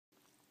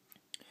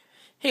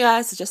Hey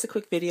guys, just a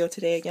quick video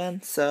today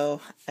again.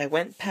 So I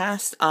went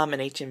past an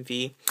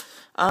HMV.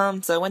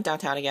 So I went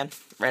downtown again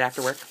right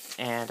after work,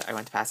 and I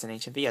went past an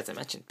HMV as I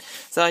mentioned.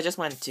 So I just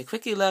wanted to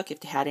quickly look if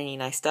they had any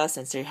nice stuff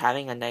since they're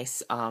having a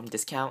nice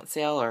discount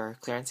sale or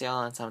clearance sale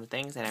on some of the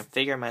things, and I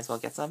figure I might as well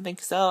get something.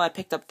 So I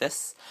picked up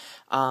this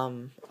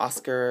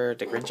Oscar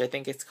the Grinch, I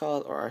think it's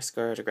called, or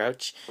Oscar the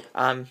Grouch.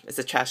 It's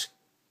a trash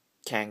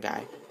can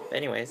guy. But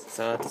anyways,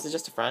 so this is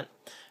just the front.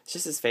 It's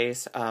just his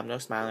face, no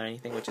smile or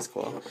anything, which is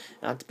cool.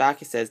 And on the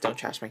back it says, "Don't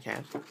trash my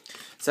can."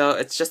 So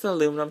it's just an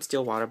aluminum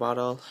steel water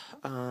bottle,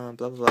 blah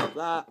blah blah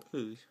blah,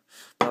 ooh,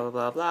 blah blah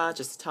blah blah,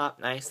 just the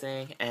top, nice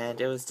thing, and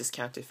it was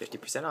discounted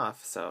 50%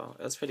 off, so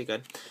it was pretty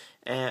good.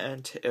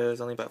 And it was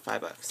only about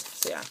 $5.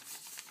 So yeah.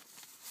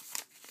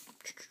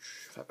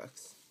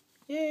 $5.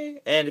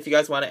 Yay! And if you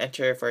guys want to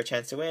enter for a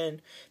chance to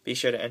win, be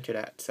sure to enter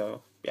that.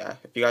 So yeah,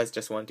 if you guys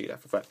just want to do that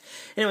for fun.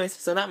 Anyways,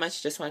 so not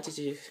much. Just wanted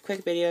to do a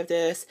quick video of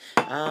this.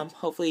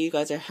 Hopefully you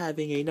guys are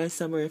having a nice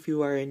summer if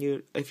you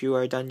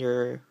are done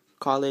your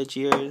college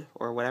year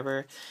or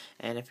whatever,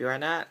 and if you are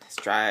not,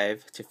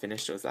 strive to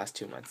finish those last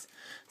 2 months.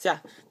 So yeah,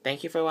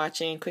 thank you for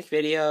watching. Quick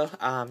video.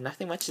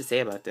 Nothing much to say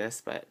about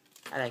this, but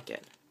I like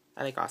it.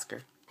 I like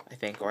Oscar, I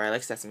think, or I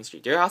like Sesame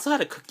Street. They also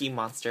had a Cookie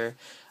Monster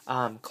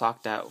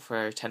clocked out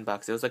for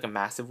 $10. It was like a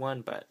massive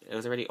one, but it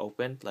was already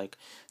opened. Like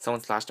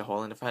someone slashed a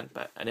hole in the front,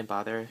 but I didn't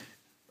bother.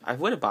 I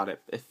would have bought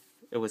it if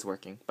it was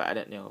working, but I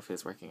didn't know if it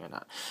was working or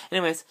not.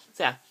 Anyways,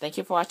 so yeah, thank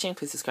you for watching.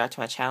 Please subscribe to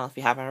my channel if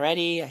you haven't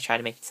already. I try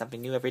to make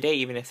something new every day,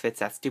 even if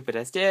it's as stupid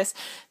as this.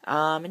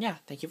 And yeah,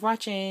 thank you for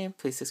watching.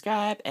 Please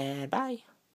subscribe, and bye.